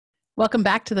Welcome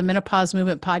back to the Menopause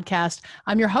Movement Podcast.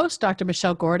 I'm your host, Dr.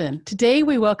 Michelle Gordon. Today,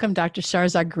 we welcome Dr.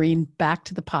 Sharzad Green back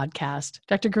to the podcast.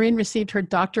 Dr. Green received her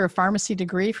Doctor of Pharmacy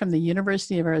degree from the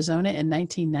University of Arizona in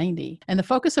 1990, and the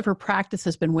focus of her practice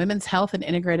has been women's health and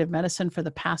integrative medicine for the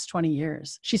past 20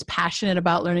 years. She's passionate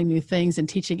about learning new things and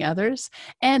teaching others,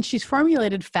 and she's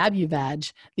formulated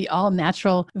FabuVag, the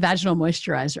all-natural vaginal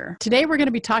moisturizer. Today, we're going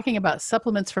to be talking about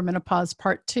supplements for menopause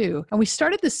part 2, and we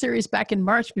started this series back in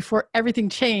March before everything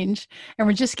changed, and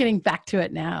we're just getting back to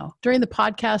it now. During the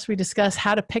podcast, we discuss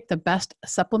how to pick the best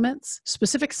supplements,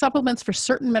 specific supplements for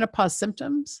certain menopause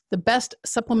symptoms, the best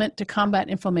supplement to combat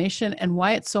inflammation and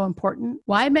why it's so important,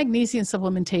 why magnesium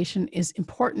supplementation is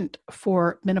important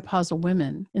for menopausal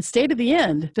women, and stay to the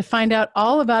end to find out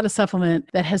all about a supplement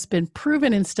that has been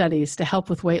proven in studies to help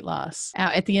with weight loss.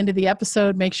 Now, at the end of the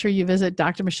episode, make sure you visit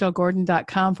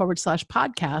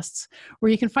drmichellegordon.com/podcasts,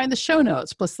 where you can find the show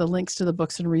notes plus the links to the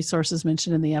books and resources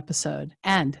mentioned in the episode.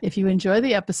 And if you enjoy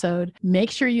the episode, make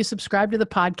sure you subscribe to the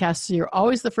podcast so you're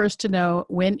always the first to know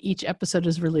when each episode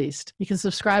is released. You can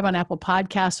subscribe on Apple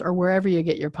Podcasts or wherever you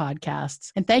get your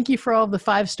podcasts. And thank you for all of the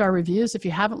 5-star reviews. If you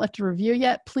haven't left a review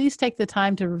yet, please take the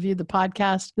time to review the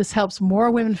podcast. This helps more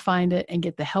women find it and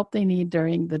get the help they need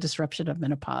during the disruption of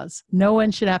menopause. No one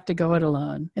should have to go it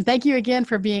alone. And thank you again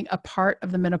for being a part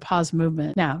of the menopause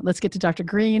movement. Now, let's get to Dr.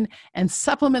 Green and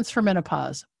supplements for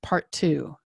menopause, part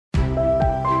 2.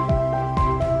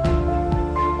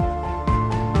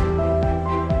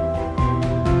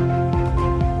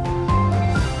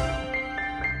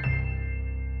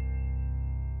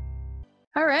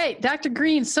 All right, Dr.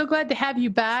 Green, so glad to have you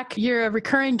back. You're a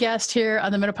recurring guest here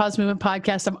on the Menopause Movement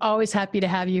Podcast. I'm always happy to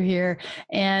have you here.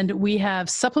 And we have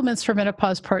Supplements for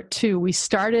Menopause Part 2. We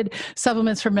started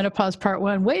Supplements for Menopause Part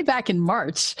 1 way back in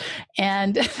March.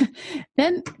 And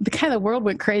then the world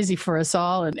went crazy for us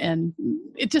all, and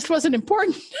it just wasn't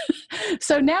important.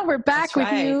 So now we're back with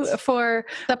you for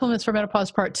Supplements for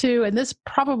Menopause Part 2. And this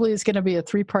probably is going to be a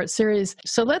 3-part series.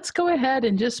 So let's go ahead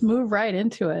and just move right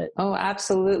into it. Oh,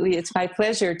 absolutely. It's my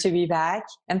pleasure to be back.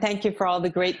 And thank you for all the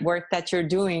great work that you're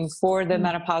doing for the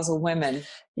menopausal women.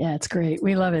 Yeah, it's great.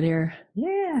 We love it here.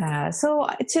 Yeah. So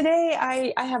today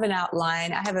I have an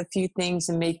outline. I have a few things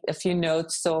and make a few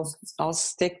notes. So I'll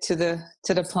stick to the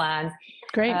plan.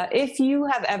 Great. If you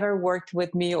have ever worked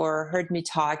with me or heard me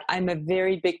talk, I'm a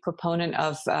very big proponent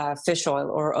of fish oil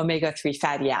or omega-3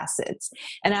 fatty acids.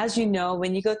 And as you know,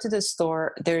 when you go to the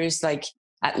store, there's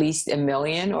at least 1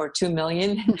 million or 2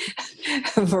 million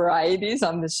varieties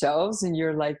on the shelves. And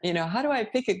you're like, how do I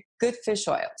pick a good fish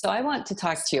oil? So I want to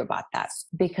talk to you about that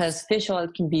because fish oil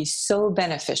can be so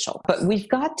beneficial, but we've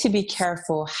got to be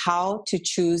careful how to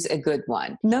choose a good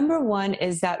one. Number one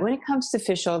is that when it comes to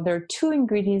fish oil, there are 2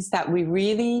 ingredients that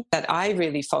I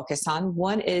really focus on.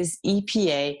 One is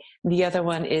EPA. The other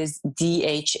one is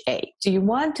DHA. So you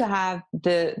want to have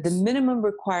the minimum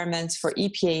requirements for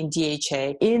EPA and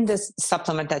DHA in the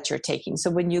supplement that you're taking. So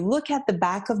when you look at the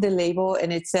back of the label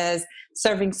and it says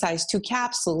serving size 2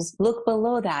 capsules, look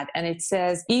below that and it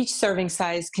says each serving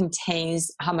size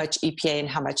contains how much EPA and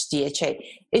how much DHA.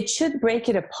 It should break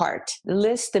it apart,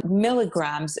 list the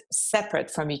milligrams separate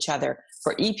from each other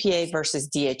for EPA versus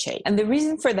DHA. And the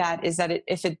reason for that is that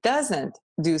if it doesn't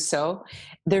do so,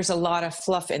 there's a lot of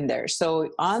fluff in there. So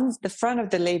on the front of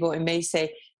the label, it may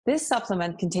say, this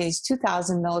supplement contains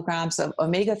 2,000 milligrams of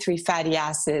omega-3 fatty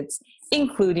acids,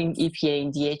 including EPA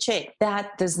and DHA.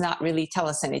 That does not really tell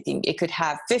us anything. It could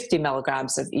have 50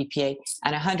 milligrams of EPA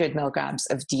and 100 milligrams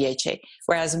of DHA,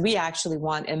 whereas we actually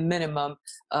want a minimum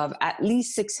of at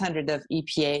least 600 of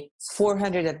EPA,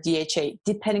 400 of DHA,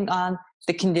 depending on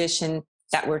the condition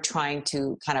that we're trying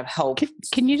to kind of help.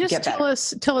 Can you just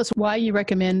tell us why you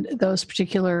recommend those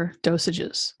particular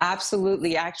dosages?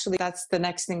 Absolutely. Actually, that's the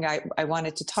next thing I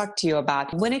wanted to talk to you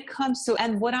about. When it comes to,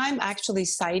 and what I'm actually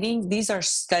citing, these are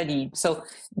studied. So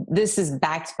this is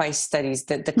backed by studies,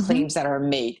 the claims that are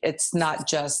made. It's not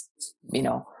just,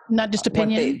 not just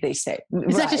opinion. What they say.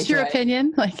 Is that just your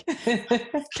opinion?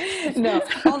 No.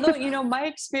 Although, my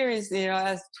experience,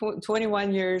 as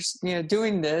 21 years,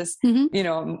 doing this,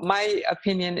 my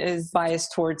opinion is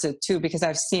biased towards it too, because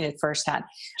I've seen it firsthand.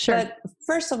 Sure. But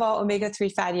first of all,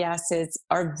 omega-3 fatty acids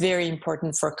are very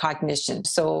important for cognition.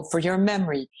 So for your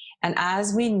memory. And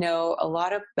as we know, a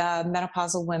lot of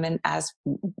menopausal women, as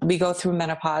we go through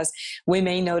menopause, we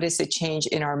may notice a change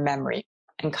in our memory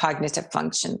and cognitive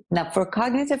function. Now, for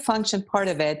cognitive function part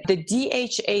of it, the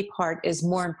DHA part is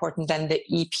more important than the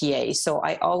EPA. So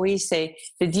I always say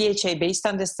the DHA, based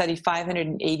on the study,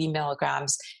 580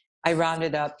 milligrams, I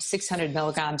rounded up 600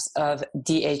 milligrams of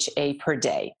DHA per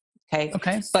day. Okay.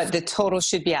 Okay. But the total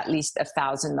should be at least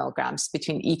 1,000 milligrams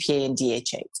between EPA and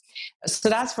DHA. So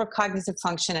that's for cognitive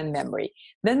function and memory.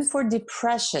 Then for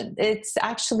depression, it's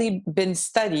actually been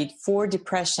studied for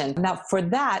depression. Now, for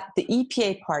that, the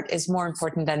EPA part is more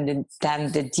important than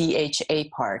the DHA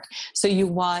part. So you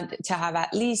want to have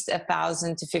at least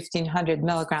 1,000 to 1,500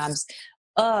 milligrams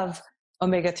of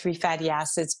omega-3 fatty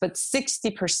acids, but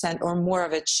 60% or more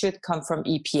of it should come from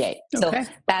EPA. Okay.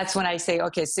 So that's when I say,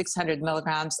 okay, 600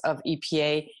 milligrams of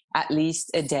EPA at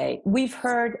least a day. We've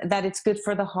heard that it's good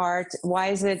for the heart. Why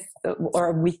is it,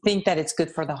 or we think that it's good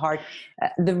for the heart?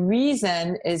 The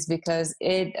reason is because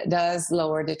it does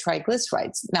lower the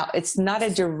triglycerides. Now, it's not a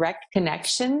direct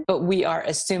connection, but we are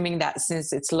assuming that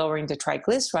since it's lowering the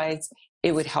triglycerides,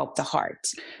 it would help the heart.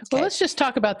 Okay. Well, let's just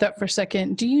talk about that for a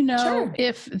second. Do you know Sure.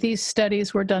 if these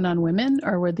studies were done on women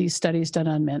or were these studies done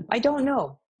on men? I don't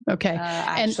know. Okay.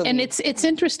 Actually. And it's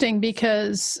interesting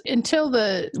because until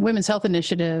the Women's Health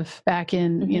Initiative back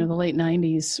in, the late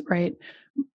 90s, right?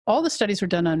 All the studies were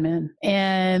done on men,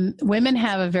 and women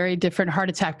have a very different heart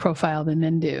attack profile than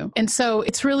men do. And so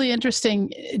it's really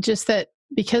interesting just that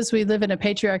because we live in a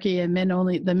patriarchy and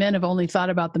the men have only thought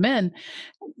about the men,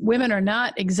 women are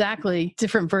not exactly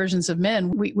different versions of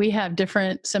men. We have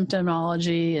different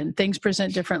symptomology and things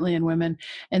present differently in women.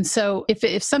 And so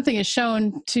if something is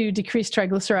shown to decrease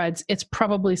triglycerides, it's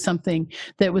probably something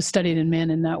that was studied in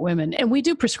men and not women. And we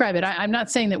do prescribe it. I'm not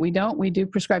saying that we don't. We do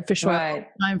prescribe fish oil all the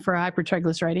time for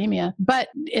hypertriglyceridemia. But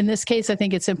in this case, I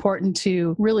think it's important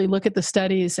to really look at the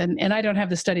studies. And I don't have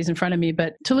the studies in front of me,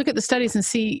 but to look at the studies and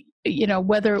see,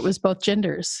 whether it was both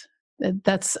genders.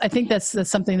 I think that's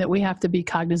something that we have to be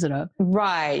cognizant of.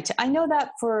 Right. I know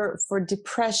that for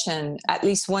depression, at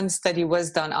least one study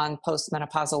was done on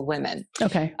postmenopausal women.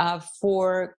 Okay.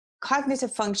 For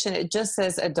cognitive function, it just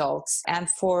says adults. And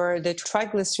for the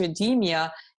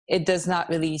triglyceridemia, it does not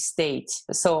really state.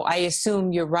 So I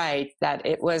assume you're right that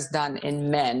it was done in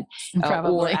men,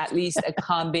 or at least a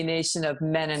combination of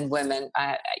men and women.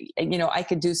 I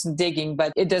could do some digging,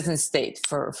 but it doesn't state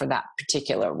for that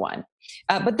particular one.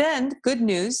 But then good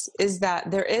news is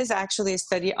that there is actually a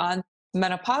study on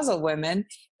menopausal women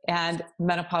and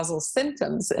menopausal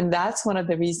symptoms. And that's one of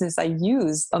the reasons I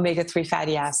use omega-3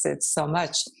 fatty acids so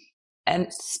much. And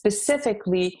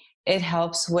specifically, it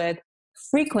helps with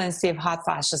frequency of hot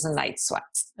flashes and night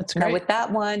sweats. That's great. Now with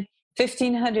that one,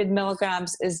 1,500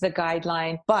 milligrams is the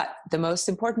guideline, but the most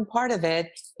important part of it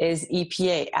is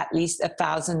EPA, at least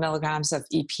 1,000 milligrams of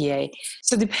EPA.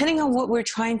 So depending on what we're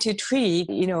trying to treat,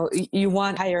 you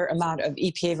want higher amount of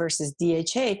EPA versus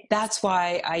DHA. That's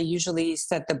why I usually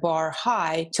set the bar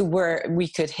high to where we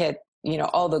could hit,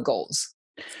 all the goals.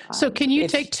 So can you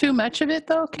take too much of it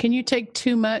though? Can you take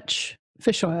too much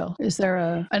fish oil? Is there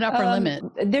an upper limit?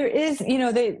 There is,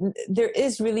 there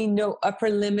is really no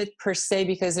upper limit per se,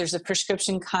 because there's a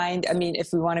prescription kind. I mean, if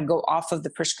we want to go off of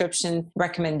the prescription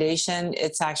recommendation,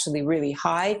 it's actually really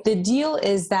high. The deal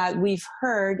is that we've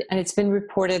heard, and it's been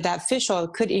reported, that fish oil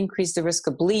could increase the risk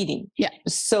of bleeding. Yeah.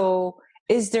 So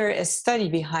is there a study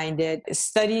behind it?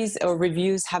 Studies or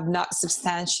reviews have not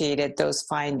substantiated those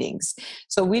findings.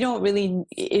 So we don't really,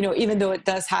 even though it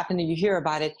does happen and you hear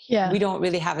about it, we don't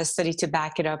really have a study to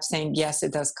back it up saying, yes,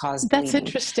 it does cause bleeding. That's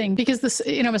interesting because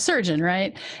I'm a surgeon,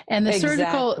 right? And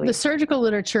the surgical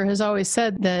literature has always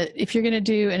said that if you're going to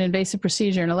do an invasive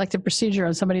procedure, an elective procedure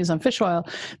on somebody who's on fish oil,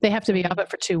 they have to be off it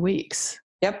for 2 weeks.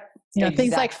 Yep.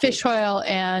 Things like fish oil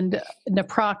and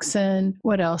naproxen.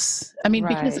 What else? I mean,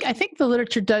 because I think the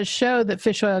literature does show that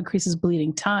fish oil increases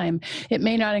bleeding time. It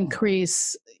may not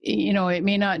increase, it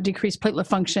may not decrease platelet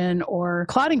function or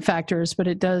clotting factors, but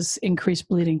it does increase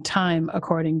bleeding time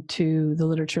according to the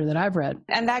literature that I've read.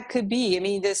 And that could be,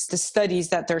 the studies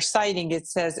that they're citing, it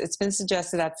says it's been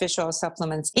suggested that fish oil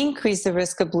supplements increase the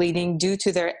risk of bleeding due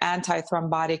to their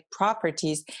antithrombotic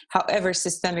properties. However,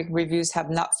 systemic reviews have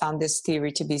not found this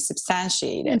theory to be substantiated.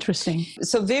 Interesting.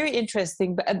 So very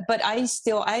interesting, but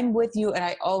I'm with you, and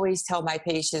I always tell my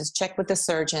patients, check with the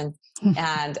surgeon.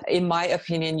 And in my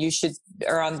opinion, you should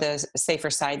err on the safer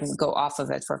side and go off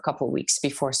of it for a couple of weeks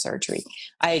before surgery.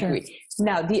 I agree.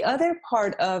 Now, the other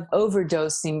part of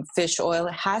overdosing fish oil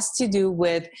has to do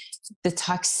with the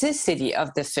toxicity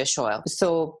of the fish oil.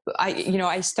 So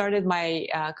I started my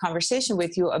conversation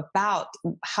with you about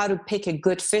how to pick a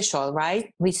good fish oil,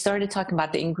 right? We started talking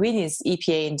about the ingredients,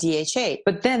 EPA and DHA.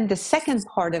 But then the second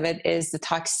part of it is the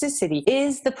toxicity.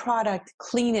 Is the product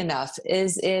clean enough?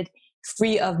 Is it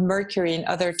free of mercury and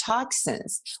other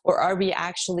toxins? Or are we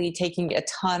actually taking a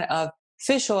ton of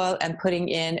fish oil and putting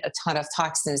in a ton of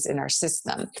toxins in our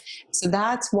system. So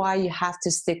that's why you have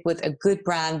to stick with a good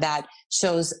brand that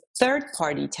shows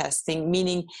third-party testing,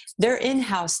 meaning their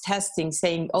in-house testing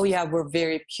saying, oh yeah, we're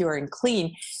very pure and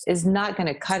clean, is not going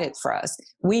to cut it for us.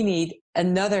 We need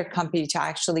another company to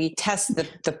actually test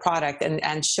the product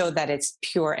and show that it's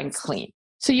pure and clean.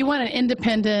 So you want an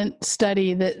independent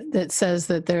study that says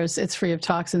that it's free of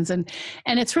toxins, and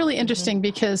it's really interesting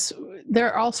because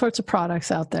there are all sorts of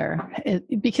products out there.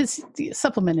 Because the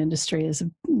supplement industry is a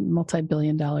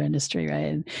multi-billion-dollar industry, right?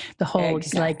 And the whole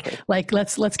like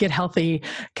let's get healthy,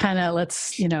 kind of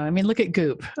look at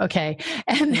Goop, okay?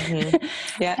 And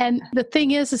and the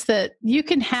thing is that you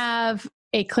can have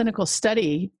a clinical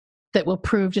study that will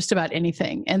prove just about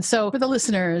anything. And so for the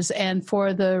listeners and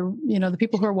for the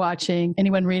people who are watching,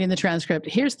 anyone reading the transcript,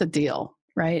 here's the deal,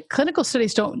 right? Clinical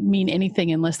studies don't mean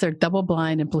anything unless they're double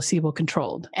blind and placebo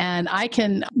controlled. And I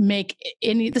can make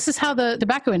this is how the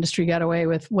tobacco industry got away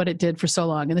with what it did for so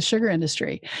long, in the sugar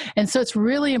industry. And so it's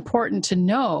really important to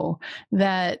know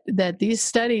that these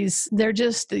studies, they're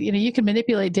just, you can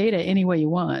manipulate data any way you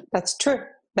want. That's true.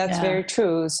 That's very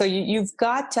true. So you've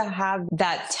got to have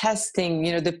that testing,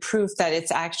 the proof that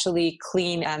it's actually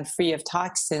clean and free of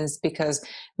toxins, because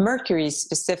mercury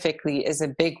specifically is a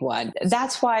big one.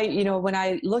 That's why, when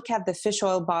I look at the fish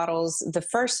oil bottles, the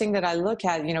first thing that I look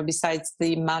at, besides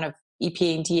the amount of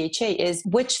EPA and DHA, is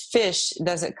which fish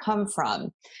does it come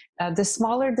from? The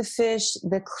smaller the fish,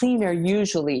 the cleaner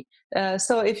usually.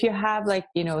 So if you have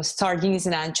sardines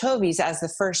and anchovies as the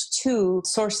first two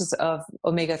sources of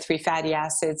omega-3 fatty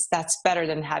acids, that's better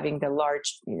than having the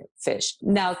large fish.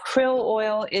 Now, krill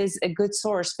oil is a good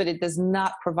source, but it does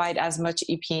not provide as much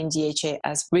EPA and DHA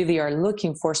as really are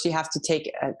looking for. So you have to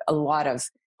take a lot of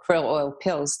krill oil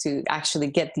pills to actually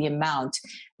get the amount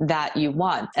that you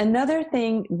want. Another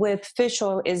thing with fish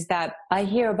oil is that I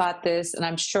hear about this, and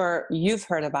I'm sure you've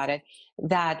heard about it,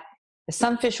 that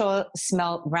some fish oil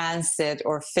smell rancid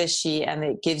or fishy, and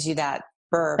it gives you that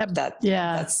burp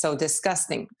that's so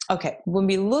disgusting. Okay, when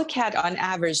we look at, on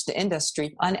average, the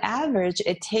industry, on average,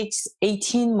 it takes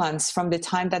 18 months from the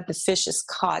time that the fish is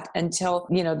caught until,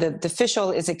 the fish oil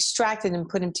is extracted and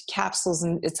put into capsules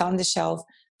and it's on the shelf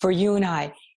for you and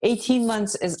I. 18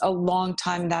 months is a long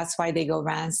time. That's why they go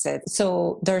rancid.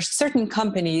 So there are certain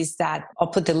companies that, I'll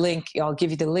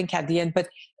give you the link at the end, but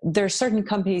there are certain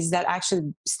companies that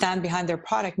actually stand behind their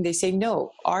product and they say, no,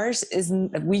 ours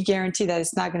isn't, we guarantee that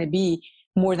it's not going to be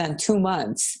more than 2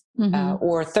 months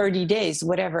or 30 days,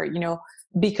 whatever,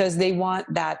 because they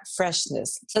want that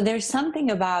freshness. So there's something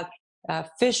about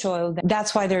fish oil.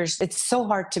 That's why it's so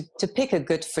hard to pick a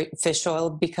good fish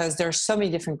oil, because there are so many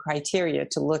different criteria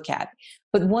to look at.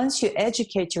 But once you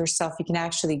educate yourself, you can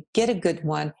actually get a good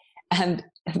one and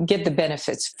get the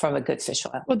benefits from a good fish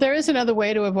oil. Well, there is another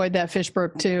way to avoid that fish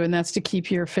burp too, and that's to keep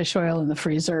your fish oil in the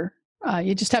freezer.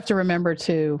 You just have to remember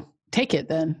to take it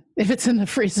then if it's in the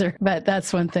freezer. But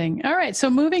that's one thing. All right. So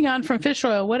moving on from fish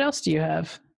oil, what else do you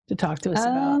have to talk to us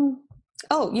about?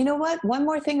 Oh, you know what? One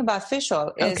more thing about fish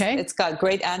oil is it's got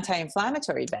great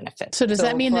anti-inflammatory benefits. So does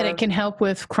that mean that it can help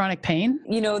with chronic pain?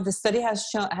 The study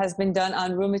has been done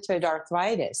on rheumatoid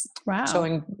arthritis,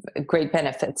 showing great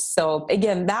benefits. So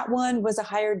again, that one was a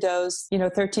higher dose,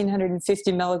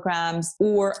 1,350 milligrams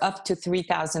or up to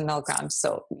 3,000 milligrams.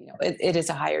 So it is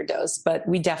a higher dose, but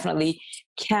we definitely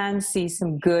can see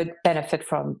some good benefit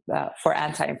for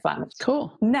anti-inflammatory.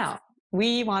 Cool. Now,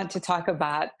 we want to talk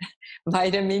about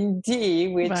vitamin D,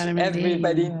 which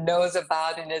everybody knows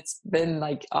about, and it's been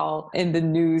all in the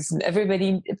news, and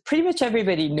pretty much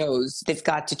everybody knows they've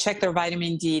got to check their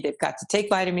vitamin D, they've got to take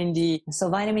vitamin D. So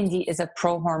vitamin D is a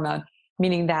prohormone,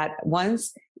 meaning that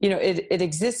once, it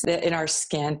exists in our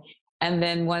skin, and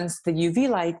then once the UV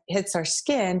light hits our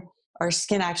skin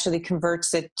actually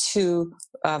converts it to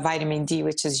vitamin D,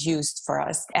 which is used for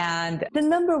us. And the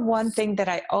number one thing that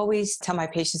I always tell my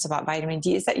patients about vitamin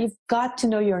D is that you've got to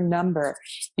know your number,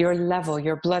 your level,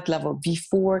 your blood level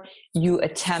before you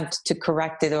attempt to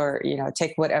correct it or,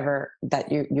 take whatever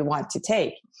that you want to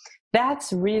take.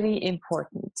 That's really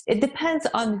important. It depends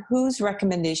on whose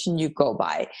recommendation you go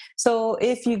by. So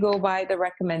if you go by the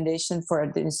recommendation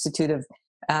for the Institute of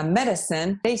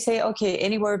medicine, they say, okay,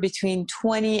 anywhere between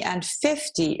 20 and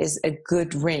 50 is a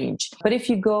good range. But if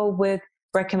you go with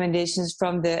recommendations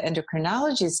from the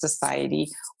Endocrinology Society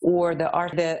or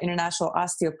the International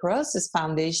Osteoporosis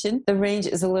Foundation, the range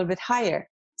is a little bit higher.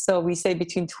 So we say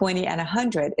between 20 and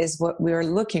 100 is what we're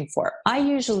looking for. I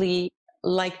usually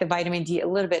like the vitamin D a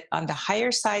little bit on the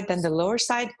higher side than the lower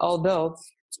side, although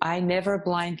I never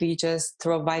blindly just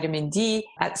throw vitamin D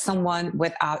at someone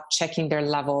without checking their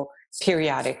level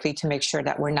periodically to make sure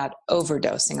that we're not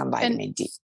overdosing on vitamin D.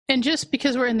 And just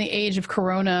because we're in the age of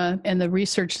corona and the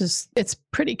research it's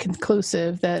pretty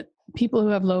conclusive that people who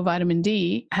have low vitamin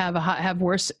D have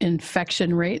worse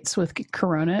infection rates with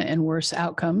corona and worse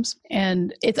outcomes.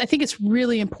 And I think it's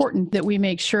really important that we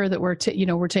make sure that we're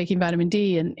taking vitamin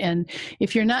D. And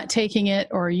if you're not taking it,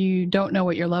 or you don't know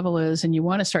what your level is and you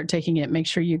want to start taking it, make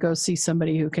sure you go see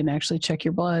somebody who can actually check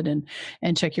your blood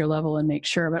and check your level and make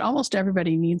sure. But almost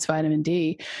everybody needs vitamin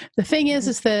D. The thing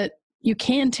is that you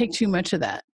can take too much of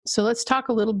that. So let's talk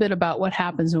a little bit about what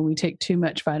happens when we take too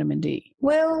much vitamin D.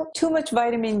 Well, too much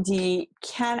vitamin D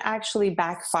can actually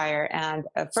backfire. And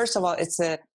first of all, it's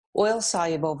a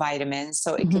oil-soluble vitamin,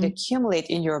 so it could accumulate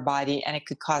in your body and it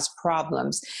could cause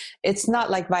problems. It's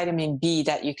not like vitamin B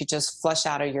that you could just flush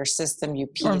out of your system, you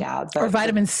pee it out. Or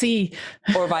vitamin C.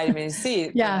 Or vitamin C,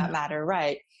 for that matter,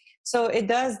 right? So it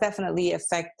does definitely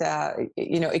affect,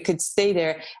 it could stay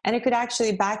there and it could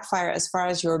actually backfire as far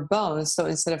as your bones. So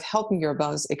instead of helping your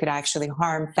bones, it could actually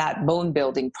harm that bone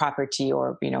building property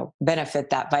or,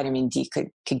 benefit that vitamin D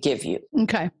could give you.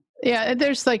 Okay. Yeah.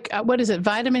 There's what is it?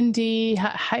 Vitamin D.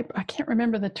 I can't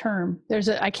remember the term.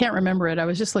 I can't remember it. I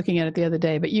was just looking at it the other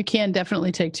day, but you can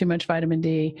definitely take too much vitamin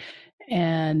D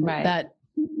and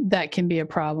that can be a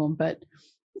problem, but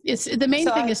it's the main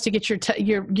thing is to get your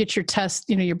test,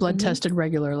 your blood tested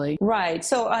regularly. Right.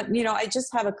 So, I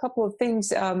just have a couple of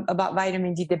things about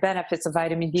vitamin D, the benefits of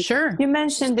vitamin D. Sure. You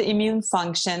mentioned the immune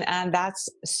function, and that's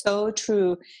so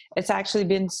true. It's actually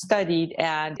been studied,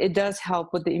 and it does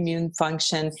help with the immune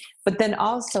function. But then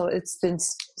also, it's been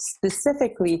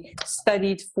specifically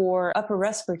studied for upper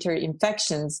respiratory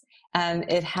infections,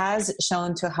 and it has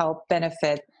shown to help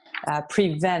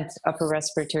prevent upper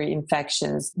respiratory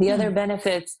infections. The other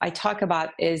benefits I talk about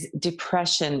is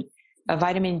depression.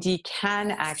 Vitamin D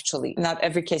can actually, not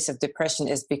every case of depression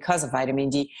is because of vitamin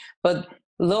D, but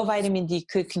low vitamin D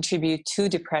could contribute to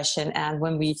depression. And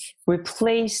when we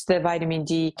replace the vitamin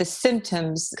D, the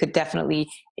symptoms could definitely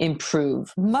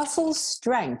improve. Muscle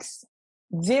strength.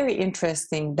 Very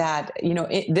interesting that,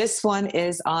 this one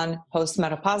is on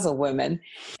postmenopausal women,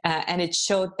 and it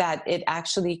showed that it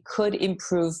actually could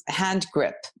improve hand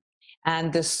grip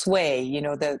and the sway,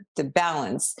 the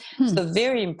balance. So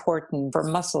very important for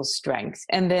muscle strength.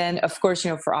 And then, of course,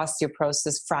 for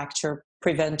osteoporosis, fracture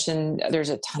prevention, there's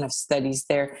a ton of studies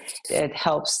there. It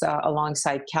helps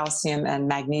alongside calcium and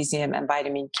magnesium and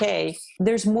vitamin K.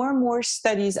 There's more and more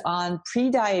studies on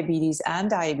prediabetes and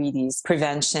diabetes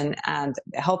prevention and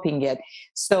helping it.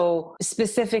 So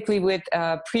specifically with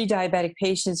pre-diabetic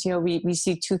patients, we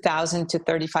see 2,000 to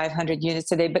 3,500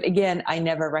 units a day. But again, I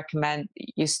never recommend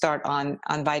you start on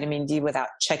vitamin D without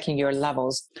checking your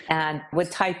levels. And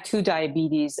with type 2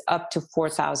 diabetes, up to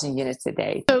 4,000 units a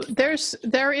day. So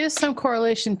there is some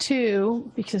correlation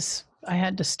too, because I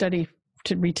had to study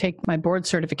to retake my board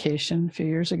certification a few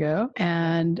years ago,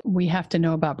 and we have to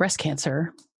know about breast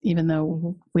cancer, even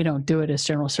though we don't do it as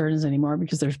general surgeons anymore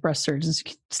because there's breast surgeons who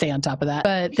can stay on top of that.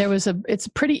 But it's a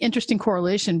pretty interesting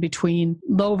correlation between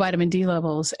low vitamin D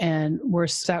levels and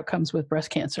worse outcomes with breast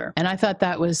cancer. And I thought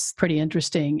that was pretty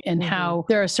interesting, and how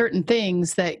there are certain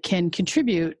things that can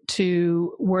contribute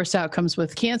to worse outcomes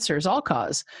with cancers, all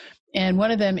cause. And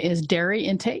one of them is dairy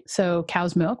intake. So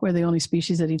cow's milk, we're the only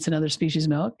species that eats another species'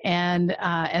 milk, and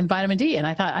vitamin D. And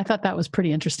I thought that was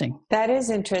pretty interesting. That is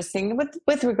interesting.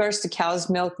 With regards to cow's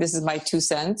milk, this is my 2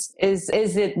 cents. Is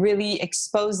it really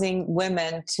exposing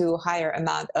women to a higher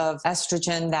amount of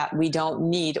estrogen that we don't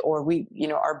need, or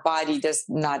our body does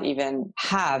not even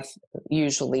have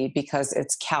usually because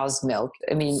it's cow's milk?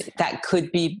 I mean, that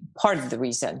could be part of the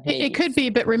reason. Maybe. It could be,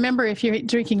 but remember, if you're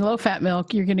drinking low-fat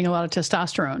milk, you're getting a lot of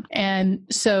testosterone. And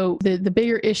so the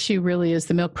bigger issue really is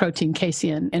the milk protein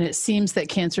casein. And it seems that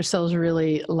cancer cells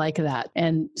really like that.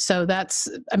 And so that's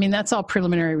all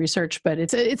preliminary research, but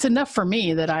it's enough for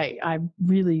me that I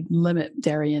really limit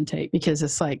dairy intake, because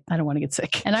it's like, I don't want to get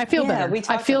sick. And I feel better.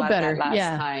 I feel better.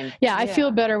 Time. I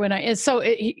feel better when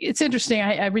it's interesting.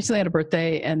 I recently had a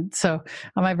birthday. And so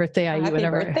on my birthday, I eat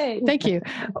whatever. Birthday. Thank you.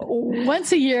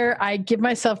 Once a year, I give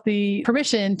myself the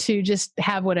permission to just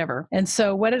have whatever. And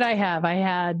so what did I have?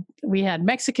 We had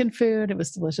Mexican food. It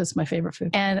was delicious. My favorite food.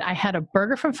 And I had a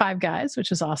burger from Five Guys, which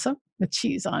was awesome, with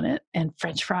cheese on it and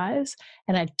French fries.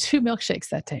 And I had 2 milkshakes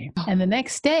that day. And the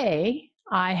next day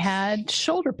I had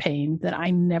shoulder pain that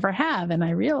I never have. And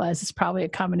I realized it's probably a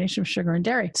combination of sugar and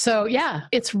dairy. So yeah,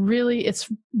 it's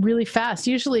really fast.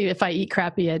 Usually if I eat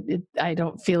crappy, I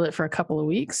don't feel it for a couple of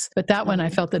weeks, but that one I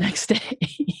felt the next day.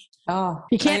 Oh,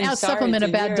 You can't I'm out sorry supplement a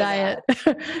to bad hear diet.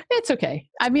 that. It's okay.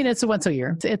 I mean, it's once a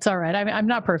year. It's all right. I'm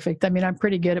not perfect. I mean, I'm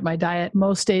pretty good at my diet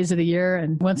most days of the year.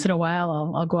 And once in a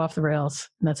while, I'll go off the rails,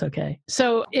 and that's okay.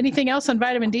 So anything else on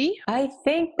vitamin D? I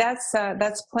think that's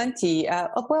plenty.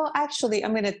 Well, actually,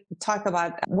 I'm going to talk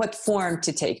about what form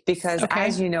to take because, Okay.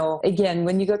 as you know, again,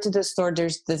 when you go to the store,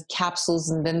 there's the capsules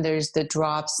and then there's the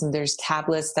drops and there's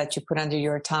tablets that you put under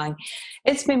your tongue.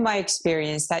 It's been my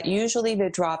experience that usually the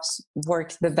drops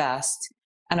work the best.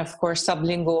 And of course,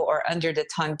 sublingual or under the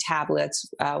tongue tablets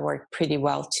work pretty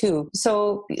well too.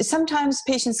 So sometimes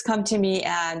patients come to me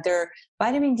and their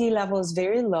vitamin D level is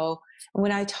very low.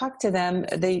 When I talk to them,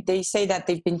 they say that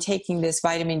they've been taking this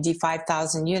vitamin D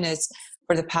 5,000 units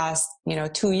for the past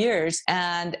 2 years.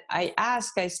 And I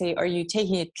say, are you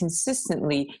taking it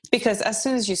consistently? Because as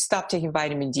soon as you stop taking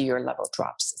vitamin D, your level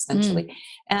drops essentially.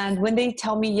 And when they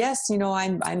tell me, yes,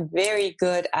 I'm very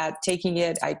good at taking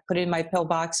it, I put it in my pill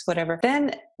box, whatever,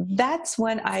 then that's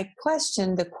when I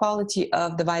question the quality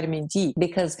of the vitamin D,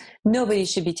 because nobody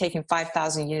should be taking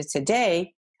 5,000 units a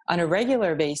day on a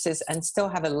regular basis and still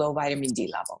have a low vitamin D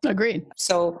level. Agreed.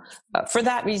 So for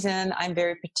that reason, I'm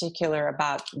very particular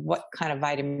about what kind of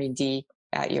vitamin D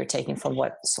you're taking from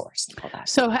what source and all that.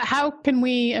 So how can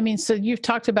we, so you've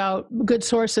talked about good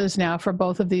sources now for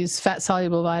both of these fat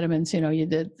soluble vitamins, you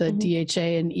did the DHA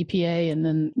and EPA and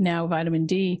then now vitamin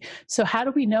D. So how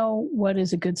do we know what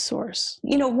is a good source?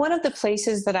 One of the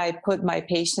places that I put my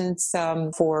patients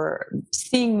for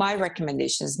seeing my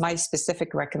recommendations, my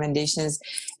specific recommendations,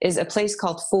 is a place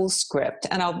called Full Script.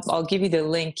 And I'll give you the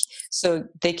link so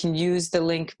they can use the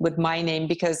link with my name,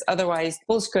 because otherwise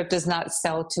Full Script does not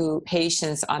sell to patients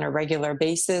on a regular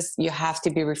basis. You have to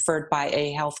be referred by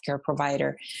a healthcare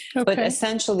provider. Okay. But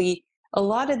essentially, a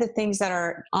lot of the things that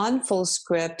are on Full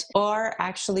Script are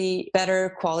actually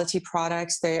better quality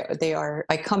products. They are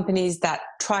by companies that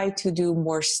try to do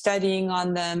more studying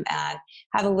on them and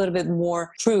have a little bit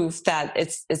more proof that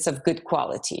it's of good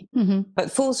quality. But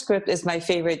Full Script is my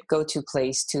favorite go-to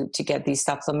place to get these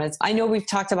supplements. I know we've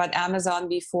talked about Amazon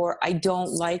before. I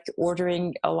don't like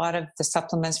ordering a lot of the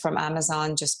supplements from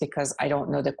Amazon just because I don't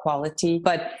know the quality.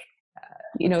 But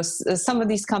some of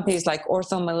these companies like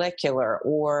Orthomolecular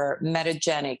or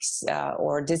Metagenics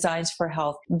or Designs for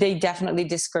Health, they definitely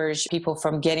discourage people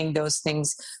from getting those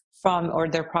things or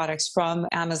their products from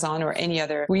Amazon or any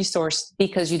other resource,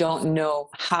 because you don't know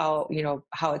how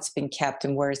it's been kept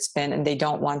and where it's been, and they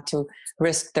don't want to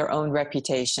risk their own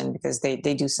reputation because they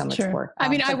do so much work.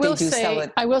 I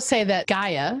will say that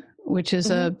Gaia, which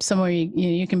is somewhere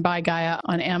you can buy Gaia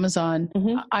on Amazon.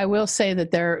 I will say that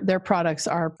their products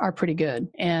are pretty good,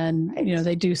 and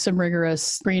they do some rigorous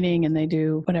screening and they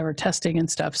do whatever testing and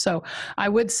stuff. So I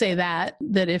would say that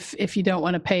if you don't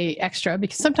want to pay extra,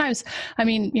 because sometimes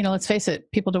let's face it,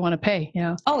 people don't want to pay.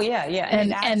 Oh yeah,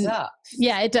 and it adds up.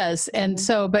 Yeah, it does. And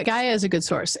so, but Gaia is a good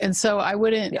source, and so I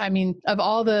wouldn't. Of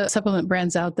all the supplement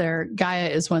brands out there, Gaia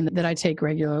is one that I take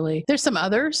regularly. There's some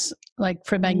others like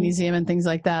for magnesium and things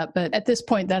like that. But at this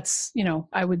point, that's,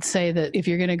 I would say that if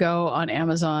you're going to go on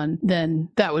Amazon, then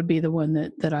that would be the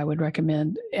one that I would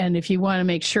recommend. And if you want to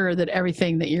make sure that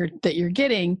everything that you're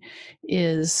getting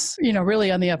is,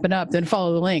 really on the up and up, then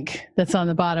follow the link that's on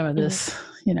the bottom of this,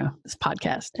 this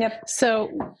podcast. Yep.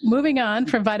 So moving on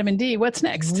from vitamin D, what's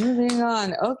next? Moving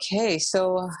on. Okay.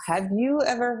 So have you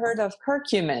ever heard of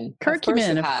curcumin?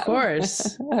 Curcumin, of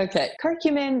course. Okay.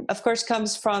 Curcumin, of course,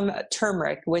 comes from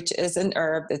turmeric, which is an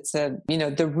herb. It's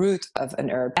the root of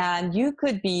an herb. And you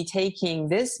could be taking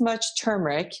this much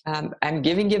turmeric. I'm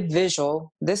giving you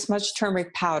visual, this much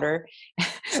turmeric powder.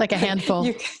 It's like a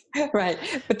handful. Right.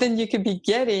 But then you could be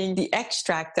getting the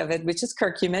extract of it, which is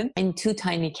curcumin, in 2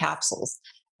 tiny capsules.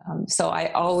 So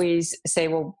I always say,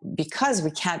 well, because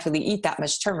we can't really eat that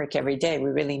much turmeric every day,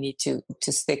 we really need to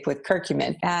stick with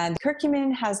curcumin. And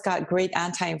curcumin has got great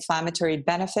anti-inflammatory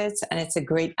benefits, and it's a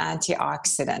great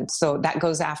antioxidant. So that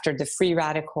goes after the free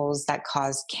radicals that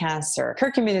cause cancer.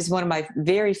 Curcumin is one of my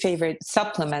very favorite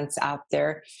supplements out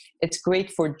there. It's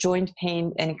great for joint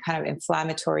pain and kind of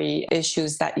inflammatory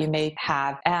issues that you may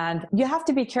have. And you have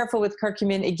to be careful with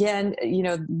curcumin. Again,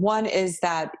 one is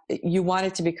that you want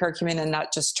it to be curcumin and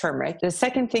not just turmeric. The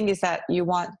second thing is that you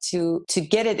want to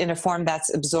get it in a form that's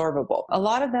absorbable. A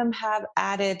lot of them have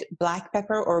added black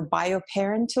pepper or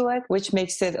bioperine to it, which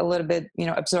makes it a little bit,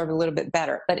 absorb a little bit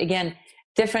better. But again,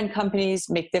 different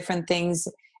companies make different things.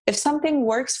 If something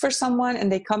works for someone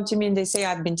and they come to me and they say,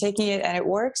 I've been taking it and it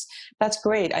works, that's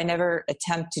great. I never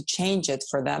attempt to change it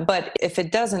for them. But if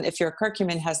it doesn't, if your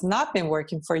curcumin has not been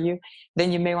working for you,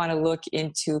 then you may want to look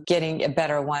into getting a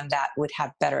better one that would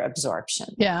have better absorption.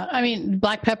 Yeah. I mean,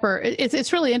 black pepper,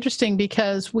 it's really interesting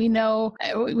because we know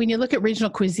when you look at regional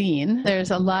cuisine,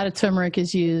 there's a lot of turmeric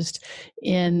is used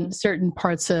in certain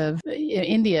parts of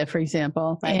India, for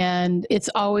example, Right. and it's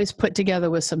always put together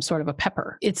with some sort of a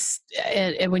pepper.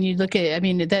 And when you look at, I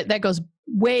mean, that goes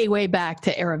way, way back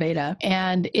to Ayurveda.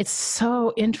 And it's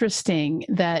so interesting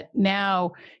that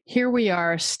now here we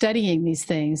are studying these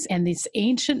things, and this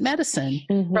ancient medicine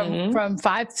from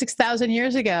 5,000-6,000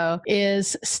 years ago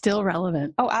is still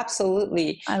relevant. Oh,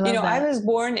 absolutely. I love that. I was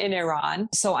born in Iran,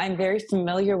 so I'm very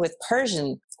familiar with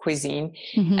Persian cuisine.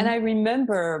 And I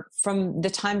remember from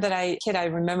the time that I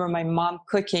remember my mom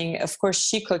cooking. Of course,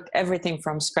 she cooked everything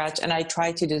from scratch, and I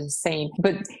tried to do the same.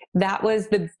 But that was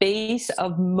the base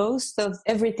of most of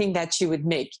everything that she would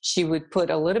make. She would put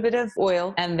a little bit of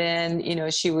oil, and then,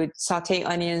 she would saute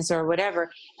onions or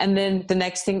whatever. And then the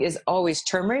next thing is always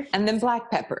turmeric and then black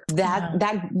pepper.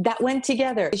 That went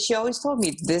together. She always told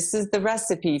me this is the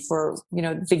recipe for,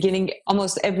 beginning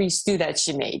almost every stew that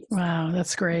she made. Wow,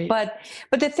 that's great. But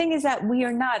the thing is that we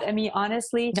are not. I mean,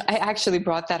 honestly, I actually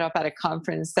brought that up at a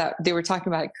conference that they were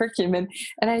talking about curcumin.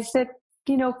 And I said,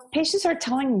 patients are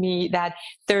telling me that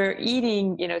they're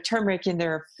eating, turmeric in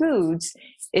their foods.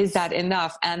 Is that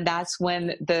enough? And that's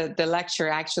when the lecturer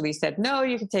actually said, no,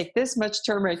 you can take this much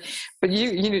turmeric, but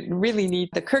you really need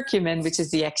the curcumin, which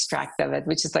is the extract of it,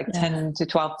 which is like 10 to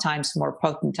 12 times more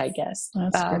potent, I guess.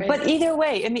 But either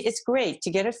way, I mean, it's great to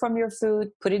get it from your food,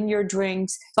 put it in your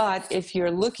drinks. But if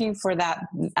you're looking for that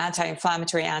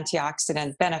anti-inflammatory,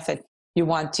 antioxidant benefit, you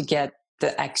want to get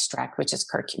the extract, which is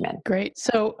curcumin. Great.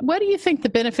 So what do you think the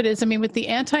benefit is? I mean, with the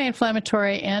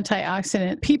anti-inflammatory,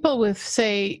 antioxidant, people with,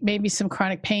 say, maybe some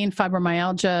chronic pain,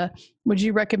 fibromyalgia, would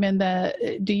you recommend that?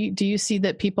 Do you see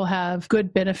that people have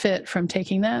good benefit from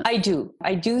taking that? I do.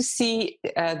 I do see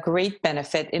a great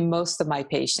benefit in most of my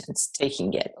patients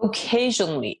taking it.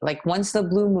 Occasionally, like once in a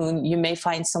blue moon, you may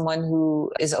find someone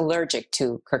who is allergic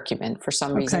to curcumin for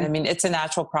some reason. I mean, it's a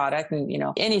natural product, and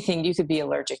anything, you could be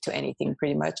allergic to anything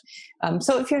pretty much.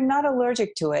 So if you're not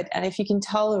allergic to it, and if you can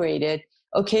tolerate it,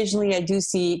 occasionally I do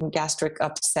see gastric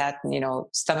upset,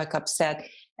 stomach upset.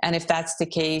 And if that's the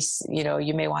case,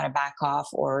 you may want to back off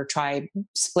or try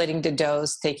splitting the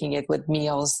dose, taking it with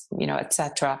meals,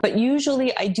 etc. But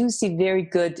usually I do see very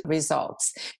good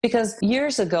results, because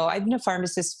years ago, I've been a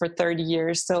pharmacist for 30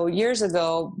 years. So years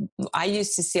ago, I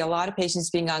used to see a lot of patients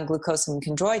being on glucosamine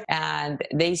chondroit, and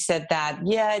they said that,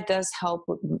 yeah, it does help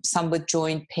some with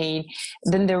joint pain.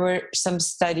 Then there were some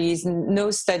studies, and no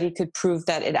study could prove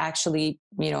that it actually,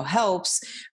 helps.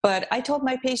 But I told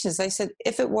my patients, I said,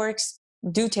 if it works,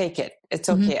 do take it. It's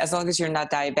okay, as long as you're not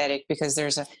diabetic, because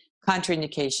there's a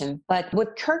contraindication. But with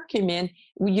curcumin,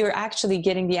 you're actually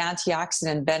getting the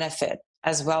antioxidant benefit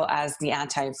as well as the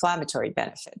anti-inflammatory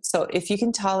benefit. So if you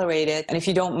can tolerate it, and if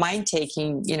you don't mind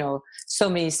taking, so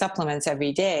many supplements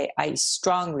every day, I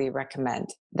strongly recommend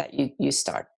that you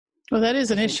start. Well, that is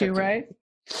an issue, right?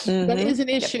 That is an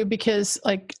issue because,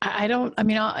 like,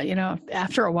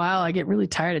 after a while, I get really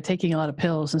tired of taking a lot of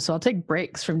pills. And so I'll take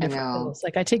breaks from different pills.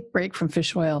 Like I take break from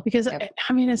fish oil because,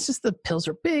 it's just the pills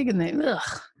are big and they,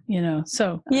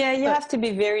 so. Yeah, you have to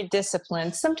be very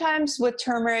disciplined. Sometimes with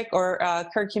turmeric or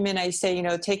curcumin, I say,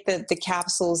 take the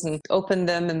capsules and open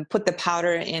them and put the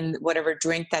powder in whatever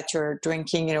drink that you're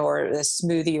drinking, or a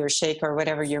smoothie or shake or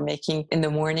whatever you're making in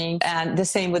the morning. And the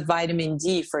same with vitamin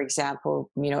D, for example.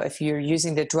 If you're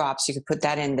using the drops, you could put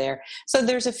that in there. So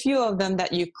there's a few of them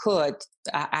that you could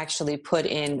actually put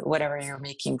in whatever you're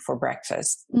making for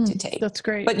breakfast to take. That's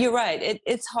great. But you're right.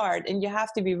 It's hard, and you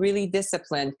have to be really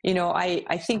disciplined.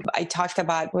 I think I talked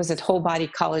about, was it whole body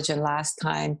collagen last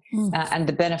time, and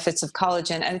the benefits of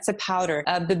collagen, and it's a powder.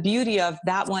 The beauty of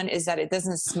that one is that it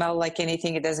doesn't smell like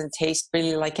anything. It doesn't taste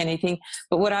really like anything.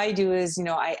 But what I do is,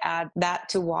 I add that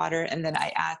to water, and then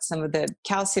I add some of the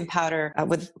calcium powder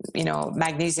with,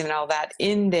 magnesium and all that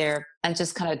in there, and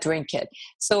just kind of drink it.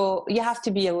 So you have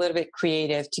to be a little bit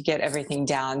creative to get everything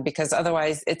down, because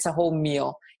otherwise it's a whole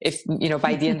meal. If,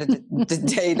 by the end of the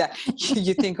day that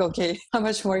you think, okay, how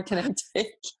much more can I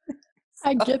take?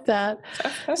 I get that.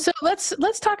 So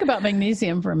let's talk about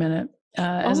magnesium for a minute.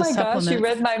 Oh my gosh, you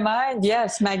read my mind.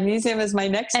 Yes, magnesium is my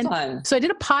next one. So I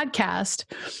did a podcast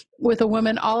with a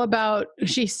woman all about,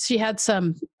 she had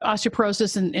some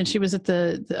osteoporosis and she was at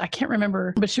the I can't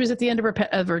remember, but she was at the end of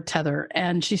her tether,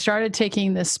 and she started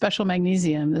taking this special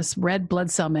magnesium, this red blood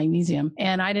cell magnesium.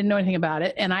 And I didn't know anything about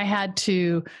it. And I had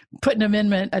to put an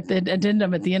amendment at the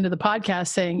addendum at the end of the podcast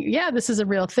saying, yeah, this is a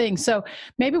real thing. So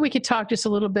maybe we could talk just a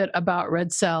little bit about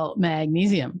red cell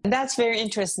magnesium. That's very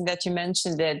interesting that you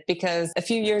mentioned it, because a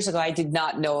few years ago, I did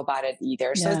not know about it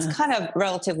either. So it's kind of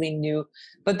relatively new.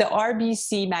 But the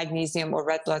RBC magnesium, or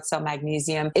red blood cell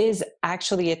magnesium, is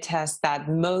actually a test that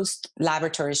most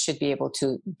laboratories should be able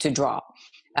to draw.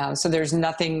 So there's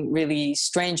nothing really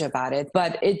strange about it,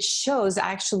 but it shows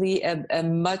actually a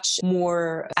much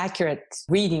more accurate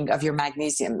reading of your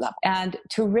magnesium level. And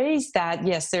to raise that,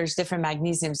 yes, there's different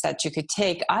magnesiums that you could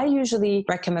take. I usually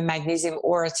recommend magnesium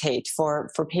orotate for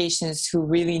patients who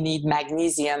really need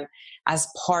magnesium as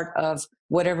part of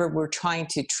whatever we're trying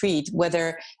to treat.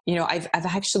 Whether, I've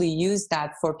actually used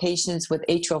that for patients with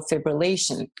atrial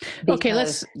fibrillation. Okay,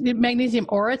 let's magnesium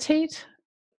orotate.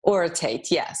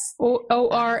 Orotate, yes. Oratate?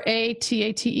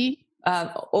 Orotate.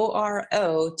 Yeah,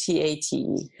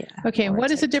 okay, orotate.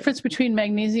 What is the difference between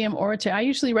magnesium orotate? I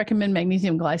usually recommend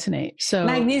magnesium glycinate. So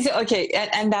magnesium, okay,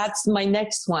 and that's my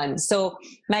next one. So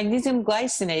magnesium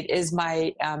glycinate is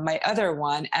my my other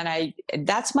one, and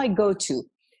that's my go-to.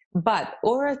 But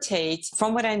orotate,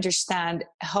 from what I understand,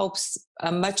 helps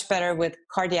much better with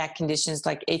cardiac conditions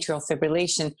like atrial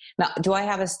fibrillation. Now, do I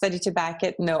have a study to back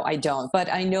it? No, I don't.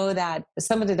 But I know that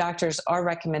some of the doctors are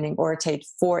recommending orotate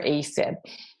for AFib.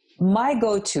 My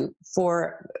go-to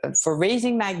for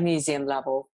raising magnesium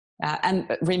level, and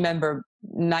remember,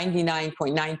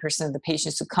 99.9% of the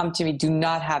patients who come to me do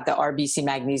not have the RBC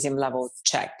magnesium level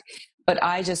checked. But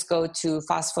I just go to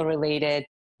phosphorylated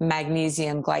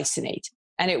magnesium glycinate.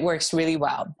 And it works really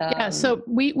well. So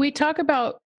we talk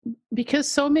about, because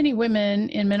so many women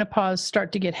in menopause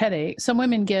start to get headaches. Some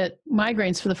women get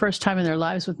migraines for the first time in their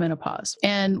lives with menopause.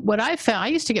 And what I found, I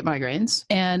used to get migraines,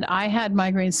 and I had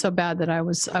migraines so bad that I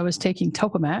was taking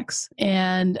Topamax,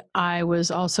 and I was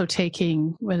also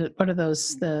taking, what are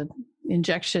those, the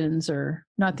injections, or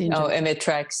not the injections?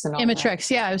 Imitrex and all Imitrex.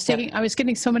 that. Yeah, I was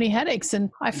getting so many headaches, and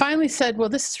I finally said, well,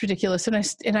 this is ridiculous.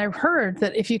 And I heard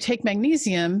that if you take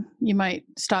magnesium, you might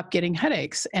stop getting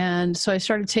headaches. And so I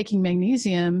started taking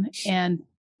magnesium, and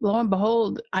lo and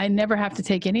behold, I never have to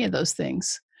take any of those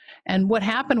things. And what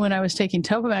happened when I was taking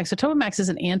Topamax, so Topamax is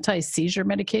an anti-seizure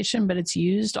medication, but it's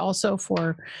used also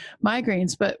for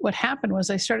migraines. But what happened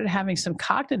was I started having some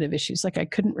cognitive issues, like I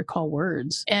couldn't recall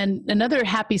words. And another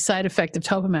happy side effect of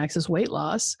Topamax is weight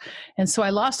loss. And so I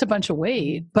lost a bunch of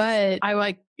weight, but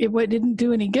it didn't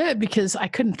do any good because I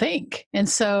couldn't think. And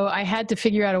so I had to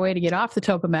figure out a way to get off the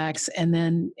Topamax.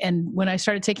 And when I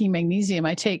started taking magnesium,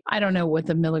 I don't know what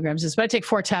the milligrams is, but I take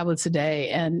 4 tablets a day,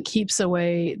 and keeps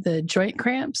away the joint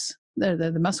cramps,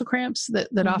 the muscle cramps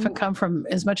that often come from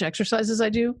as much exercise as I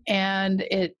do. And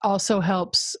it also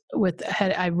helps with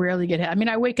head. I rarely get head. I mean,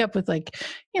 I wake up with a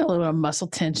little bit of muscle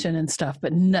tension and stuff,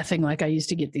 but nothing like I used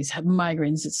to get these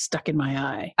migraines that's stuck in my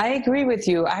eye. I agree with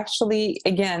you. Actually,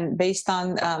 again, based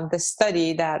on the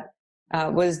study that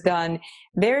was done,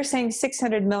 they're saying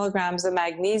 600 milligrams of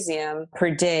magnesium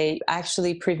per day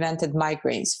actually prevented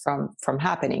migraines from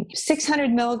happening.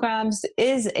 600 milligrams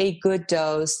is a good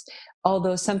dose,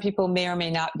 although some people may or may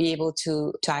not be able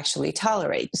to actually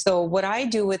tolerate. So what I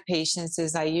do with patients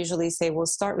is I usually say, we'll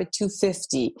start with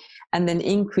 250 and then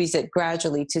increase it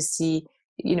gradually to see,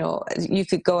 you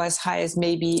could go as high as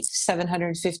maybe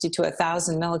 750 to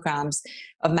 1,000 milligrams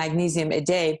of magnesium a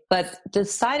day. But the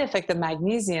side effect of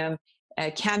magnesium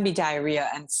can be diarrhea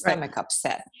and stomach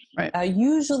upset. Right.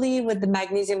 Usually with the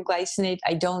magnesium glycinate,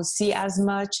 I don't see as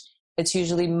much. It's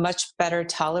usually much better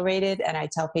tolerated, and I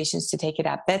tell patients to take it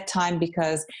at bedtime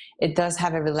because it does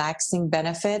have a relaxing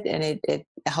benefit, and it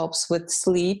helps with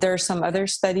sleep. There are some other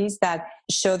studies that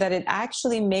show that it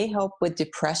actually may help with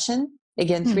depression.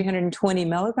 Again, 320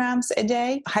 milligrams a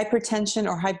day. Hypertension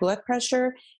or high blood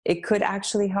pressure, it could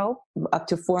actually help up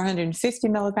to 450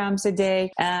 milligrams a day.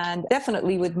 And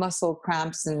definitely with muscle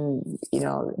cramps and,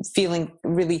 feeling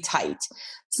really tight.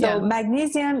 So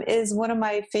magnesium is one of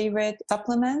my favorite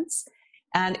supplements,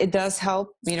 and it does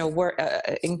help, work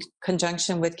in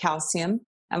conjunction with calcium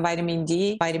and vitamin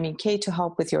D, vitamin K to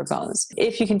help with your bones.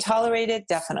 If you can tolerate it,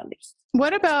 definitely.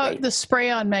 What about the spray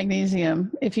on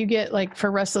magnesium? If you get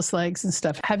for restless legs and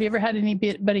stuff, have you ever had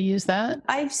anybody use that?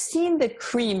 I've seen the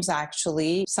creams,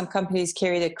 actually. Some companies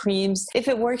carry the creams. If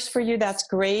it works for you, that's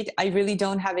great. I really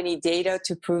don't have any data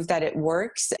to prove that it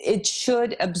works. It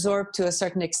should absorb to a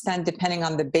certain extent depending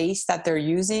on the base that they're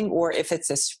using, or if it's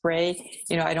a spray.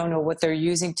 I don't know what they're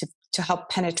using to help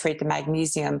penetrate the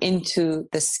magnesium into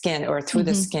the skin or through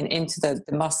the skin into the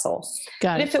muscle.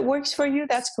 But if it works for you,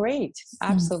 that's great.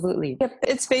 Absolutely. Yep.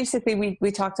 It's basically,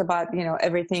 we talked about,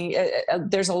 everything.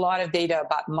 There's a lot of data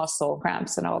about muscle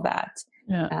cramps and all that.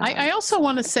 Yeah. I also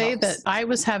want to say that I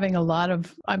was having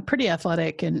I'm pretty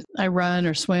athletic and I run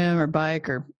or swim or bike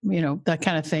or, that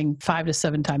kind of thing 5 to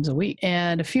 7 times a week.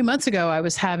 And a few months ago, I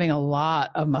was having a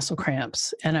lot of muscle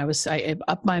cramps and I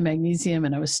upped my magnesium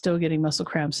and I was still getting muscle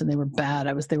cramps and they were bad.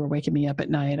 They were waking me up at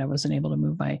night. I wasn't able to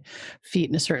move my feet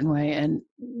in a certain way. And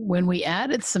when we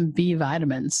added some B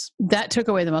vitamins, that took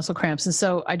away the muscle cramps. And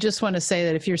so I just want to say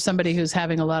that if you're somebody who's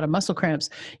having a lot of muscle cramps,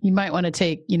 you might want to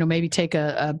take, maybe take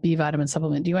a B vitamin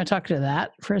supplement. Do you want to talk to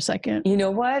that for a second? You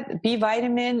know what? B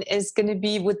vitamin is going to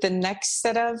be with the next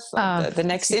set of the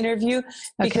next interview,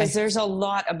 because there's a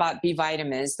lot about B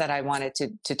vitamins that I wanted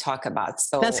to talk about.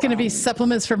 So that's going to be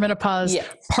supplements for menopause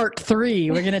part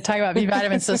 3. We're going to talk about B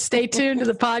vitamins. So stay tuned to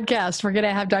the podcast. We're going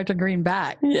to have Dr. Green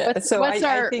back. Yeah.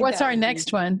 What's our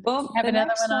next one? Well, have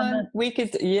another one we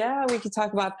could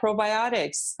talk about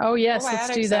probiotics. Oh yes,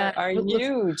 let's do that. Are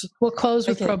huge. We'll close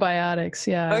with probiotics.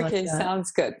 Yeah. Okay,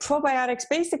 sounds good. Probiotics,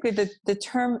 basically the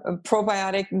term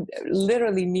probiotic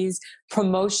literally means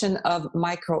promotion of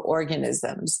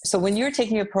microorganisms. So when you're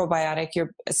taking a probiotic,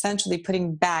 you're essentially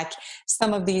putting back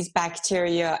some of these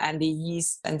bacteria and the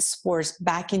yeast and spores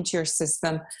back into your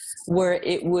system where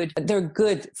they're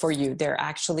good for you. They're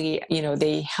actually,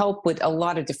 they help with a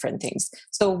lot of different things.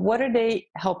 So what are they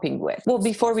helping with? Well,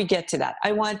 before we get to that,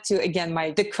 I want to, again,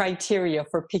 the criteria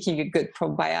for picking a good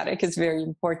probiotic is very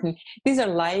important. These are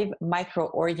live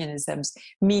microorganisms,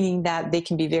 meaning that they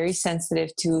can be very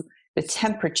sensitive to the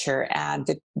temperature and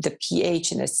the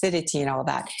pH and acidity and all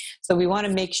that. So we want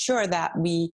to make sure that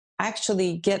we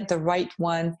actually get the right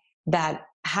one that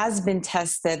has been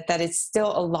tested, that it's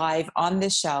still alive on the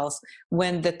shelf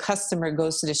when the customer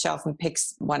goes to the shelf and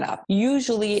picks one up.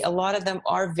 Usually, a lot of them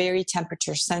are very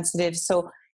temperature sensitive.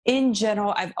 So in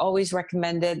general, I've always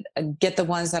recommended get the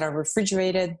ones that are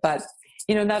refrigerated, but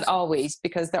not always,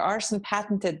 because there are some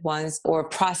patented ones or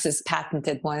process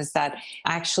patented ones that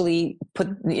actually put,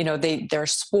 they're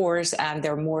spores and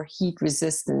they're more heat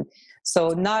resistant. So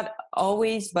not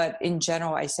always, but in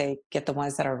general, I say get the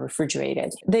ones that are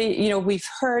refrigerated. We've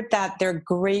heard that they're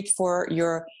great for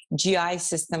your GI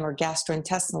system or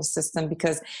gastrointestinal system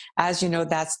because, as you know,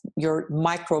 that's your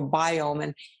microbiome,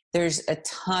 and there's a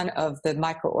ton of the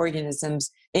microorganisms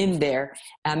in there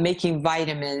making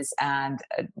vitamins and,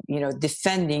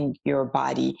 defending your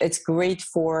body. It's great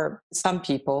for some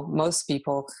people, most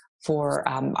people, for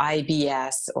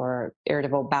IBS or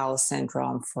irritable bowel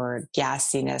syndrome, for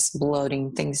gassiness,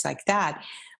 bloating, things like that.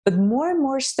 But more and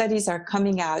more studies are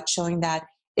coming out showing that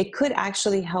it could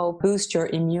actually help boost your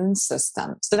immune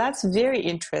system. So that's very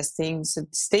interesting. So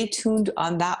stay tuned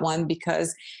on that one,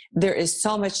 because there is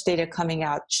so much data coming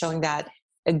out showing that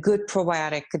a good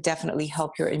probiotic could definitely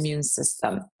help your immune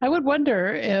system. I would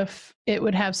wonder if it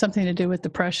would have something to do with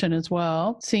depression as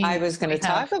well. I was going to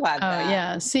talk about that.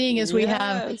 Yeah, seeing as we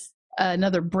have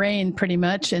another brain pretty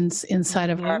much inside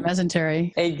of our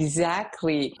mesentery.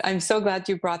 Exactly. I'm so glad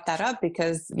you brought that up,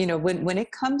 because, when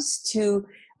it comes to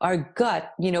our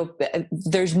gut,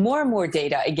 there's more and more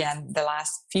data, again, the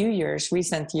last few years,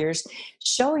 recent years,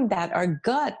 showing that our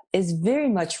gut is very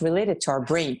much related to our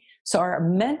brain. So our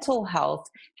mental health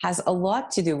has a lot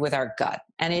to do with our gut.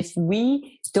 And if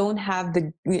we don't have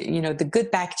the good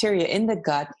bacteria in the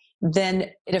gut, then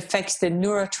it affects the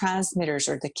neurotransmitters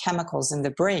or the chemicals in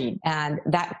the brain. And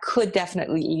that could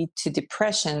definitely lead to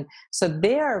depression. So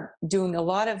they are doing a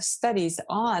lot of studies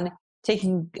on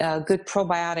taking good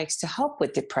probiotics to help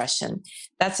with depression.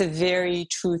 That's a very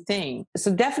true thing.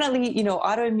 So definitely,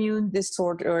 autoimmune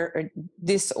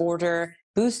disorder,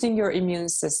 boosting your immune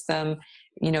system,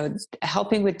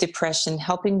 helping with depression,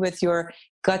 helping with your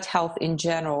gut health in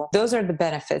general. Those are the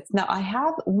benefits. Now, I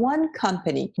have one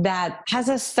company that has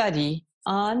a study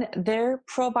on their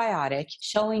probiotic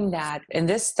showing that in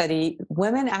this study,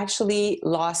 women actually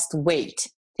lost weight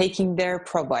taking their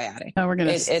probiotic. Oh, we're going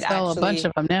to sell a bunch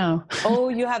of them now. Oh,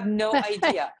 you have no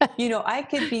idea. I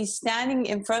could be standing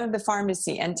in front of the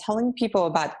pharmacy and telling people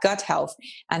about gut health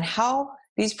and how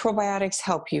these probiotics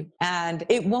help you. And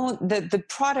the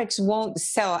products won't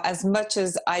sell as much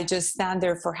as I just stand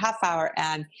there for half hour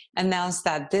and announce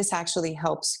that this actually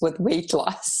helps with weight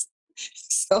loss.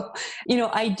 So,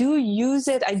 I do use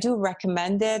it. I do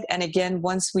recommend it. And again,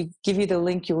 once we give you the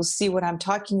link, you will see what I'm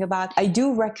talking about. I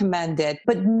do recommend it,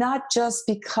 but not just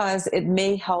because it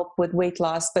may help with weight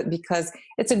loss, but because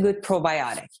it's a good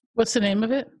probiotic. What's the name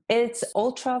of it? It's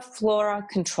Ultra Flora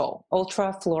Control.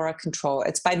 Ultra Flora Control.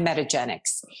 It's by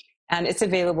Metagenics. and it's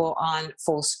available on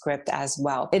full script as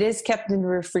well. It is kept in the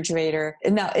refrigerator.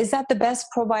 Now, is that the best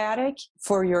probiotic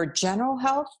for your general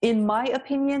health? In my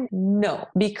opinion, no,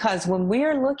 because when we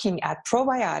are looking at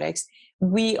probiotics,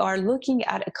 we are looking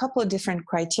at a couple of different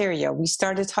criteria. We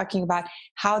started talking about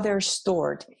how they're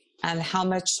stored and how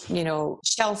much,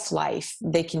 shelf life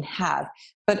they can have,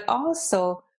 but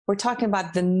also we're talking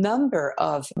about the number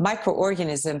of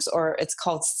microorganisms, or it's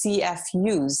called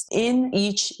CFUs, in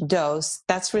each dose.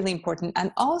 That's really important.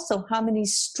 And also how many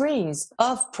strains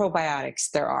of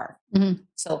probiotics there are. Mm-hmm.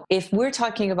 So if we're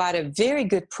talking about a very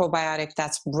good probiotic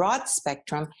that's broad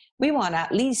spectrum, we want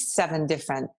at least 7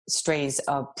 different strains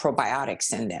of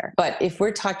probiotics in there. But if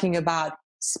we're talking about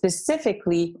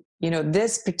specifically,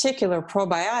 this particular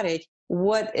probiotic,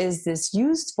 what is this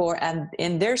used for? And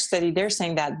in their study, they're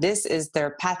saying that this is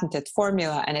their patented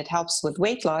formula and it helps with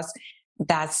weight loss.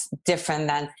 That's different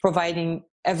than providing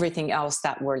everything else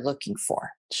that we're looking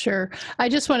for. Sure. I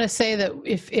just want to say that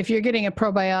if you're getting a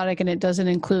probiotic and it doesn't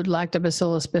include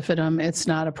Lactobacillus bifidum, it's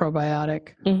not a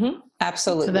probiotic. Mm-hmm.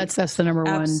 Absolutely. So that's the number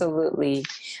one. Absolutely.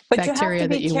 But you have to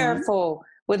be careful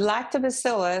with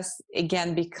Lactobacillus,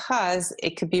 again, because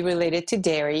it could be related to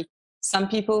dairy. Some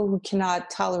people who cannot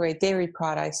tolerate dairy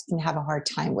products can have a hard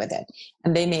time with it,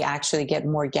 and they may actually get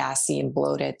more gassy and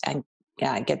bloated and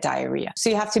get diarrhea.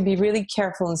 So you have to be really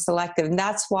careful and selective. And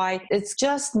that's why it's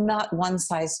just not one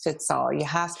size fits all. You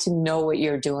have to know what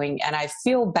you're doing. And I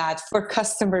feel bad for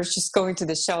customers just going to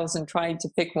the shelves and trying to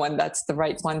pick one that's the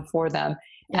right one for them.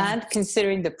 Yeah. And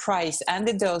considering the price and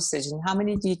the dosage and how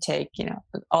many do you take,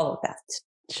 all of that.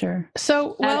 Sure.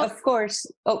 So, well, and of course,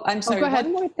 I'm sorry,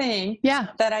 one more thing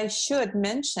that I should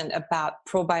mention about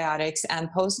probiotics and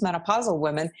postmenopausal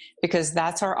women, because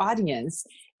that's our audience,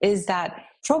 is that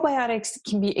probiotics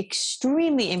can be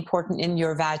extremely important in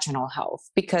your vaginal health,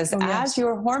 because as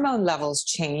your hormone levels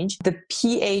change, the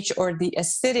pH or the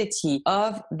acidity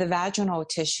of the vaginal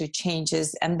tissue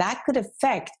changes, and that could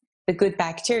affect the good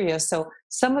bacteria. So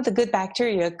some of the good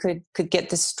bacteria could get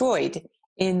destroyed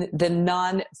in the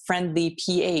non-friendly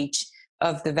pH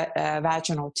of the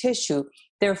vaginal tissue.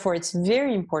 Therefore, it's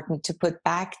very important to put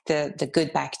back the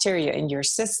good bacteria in your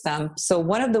system. So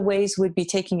one of the ways would be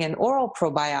taking an oral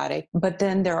probiotic, but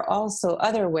then there are also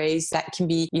other ways that can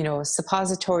be,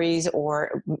 suppositories,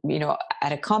 or,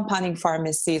 at a compounding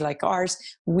pharmacy like ours,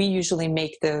 we usually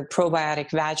make the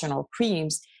probiotic vaginal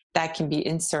creams that can be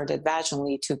inserted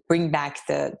vaginally to bring back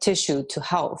the tissue to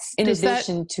health. Does that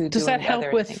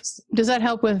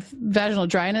help with vaginal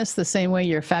dryness the same way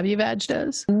your FabuVag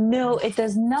does? No, it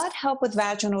does not help with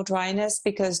vaginal dryness,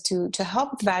 because to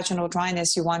help with vaginal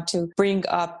dryness, you want to bring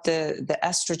up the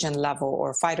estrogen level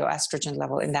or phytoestrogen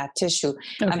level in that tissue.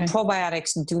 Okay. And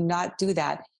probiotics do not do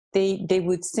that. They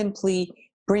would simply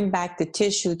bring back the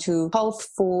tissue to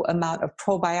healthful amount of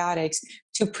probiotics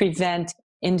to prevent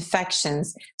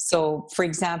infections. So, for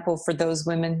example, for those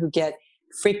women who get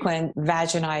frequent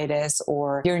vaginitis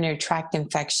or urinary tract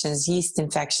infections, yeast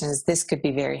infections, this could be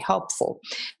very helpful.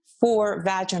 For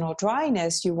vaginal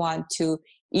dryness, you want to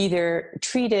either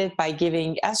treat it by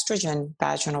giving estrogen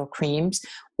vaginal creams,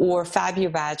 or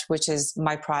FabuVag, which is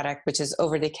my product, which is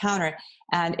over the counter,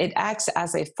 and it acts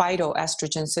as a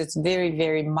phytoestrogen. So it's very,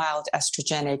 very mild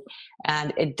estrogenic,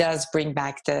 and it does bring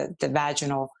back the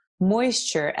vaginal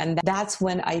moisture. And that's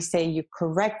when I say you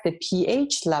correct the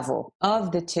pH level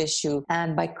of the tissue.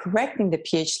 And by correcting the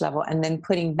pH level and then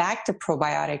putting back the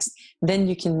probiotics, then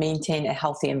you can maintain a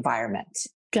healthy environment.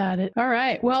 Got it. All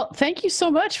right. Well, thank you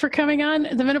so much for coming on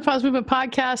the Menopause Movement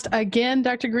podcast. Again,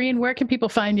 Dr. Green, where can people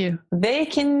find you? They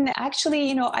can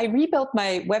actually, I rebuilt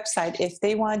my website if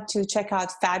they want to check out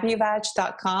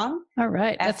fabuvag.com. All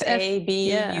right. That's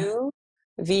FABU.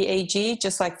 VAG,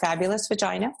 just like fabulous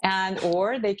vagina.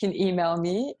 Or they can email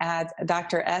me at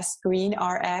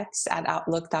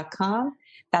drsgreenrx@outlook.com.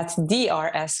 That's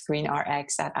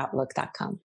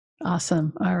drsgreenrx@outlook.com.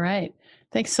 Awesome. All right.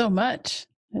 Thanks so much.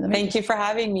 Thank you for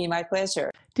having me. My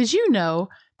pleasure. Did you know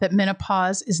that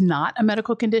menopause is not a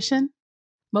medical condition?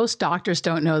 Most doctors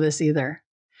don't know this either.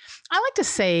 I like to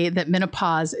say that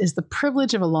menopause is the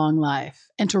privilege of a long life.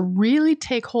 And to really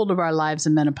take hold of our lives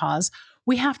in menopause,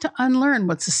 we have to unlearn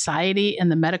what society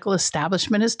and the medical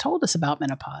establishment has told us about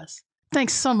menopause.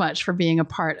 Thanks so much for being a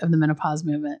part of the Menopause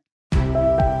Movement.